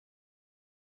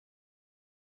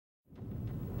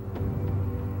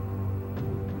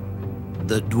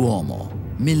The Duomo,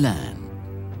 Milan.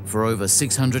 For over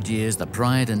 600 years, the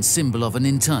pride and symbol of an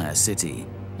entire city.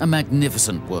 A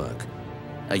magnificent work,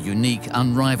 a unique,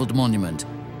 unrivaled monument,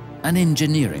 an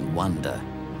engineering wonder.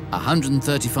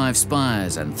 135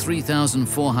 spires and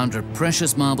 3,400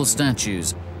 precious marble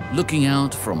statues looking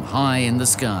out from high in the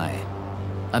sky.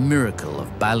 A miracle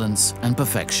of balance and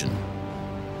perfection.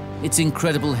 Its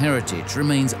incredible heritage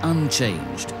remains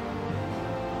unchanged.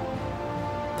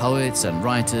 Poets and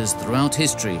writers throughout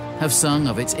history have sung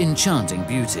of its enchanting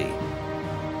beauty.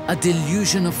 A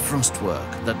delusion of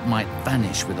frostwork that might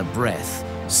vanish with a breath,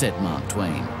 said Mark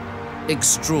Twain.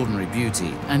 Extraordinary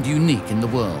beauty and unique in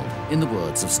the world, in the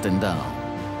words of Stendhal.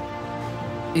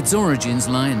 Its origins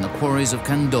lie in the quarries of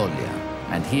Candolia,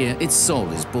 and here its soul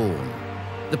is born.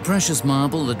 The precious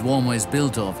marble the Duomo is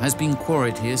built of has been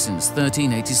quarried here since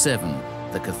 1387.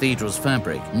 The cathedral's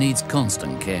fabric needs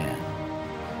constant care.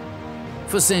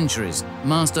 For centuries,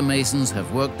 master masons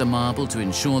have worked the marble to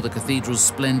ensure the cathedral's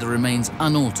splendor remains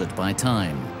unaltered by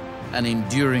time, an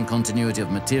enduring continuity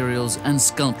of materials and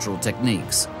sculptural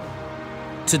techniques.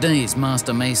 Today's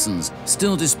master masons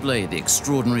still display the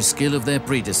extraordinary skill of their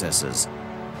predecessors.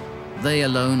 They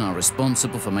alone are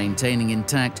responsible for maintaining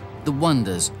intact the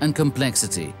wonders and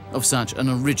complexity of such an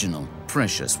original,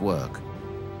 precious work.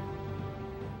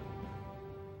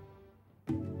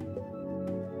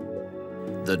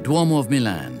 The Duomo of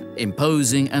Milan,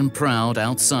 imposing and proud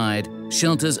outside,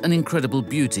 shelters an incredible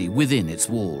beauty within its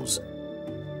walls.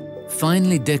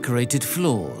 Finely decorated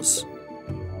floors,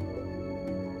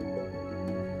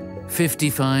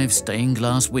 55 stained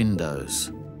glass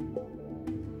windows,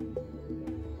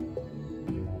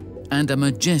 and a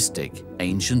majestic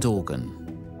ancient organ.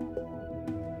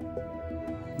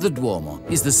 The Duomo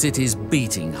is the city's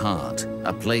beating heart,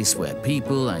 a place where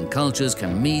people and cultures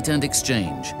can meet and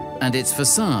exchange, and its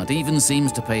facade even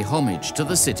seems to pay homage to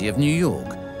the city of New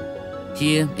York.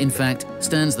 Here, in fact,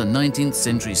 stands the 19th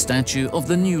century statue of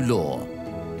the New Law.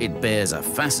 It bears a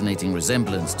fascinating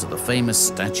resemblance to the famous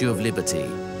Statue of Liberty.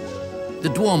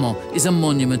 The Duomo is a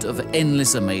monument of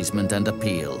endless amazement and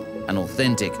appeal, an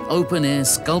authentic open-air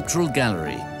sculptural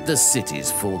gallery, the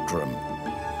city's fulcrum.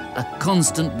 A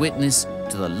constant witness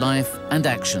to the life and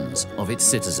actions of its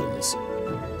citizens.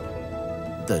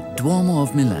 The Duomo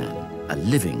of Milan, a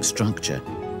living structure,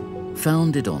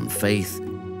 founded on faith,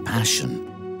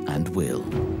 passion, and will.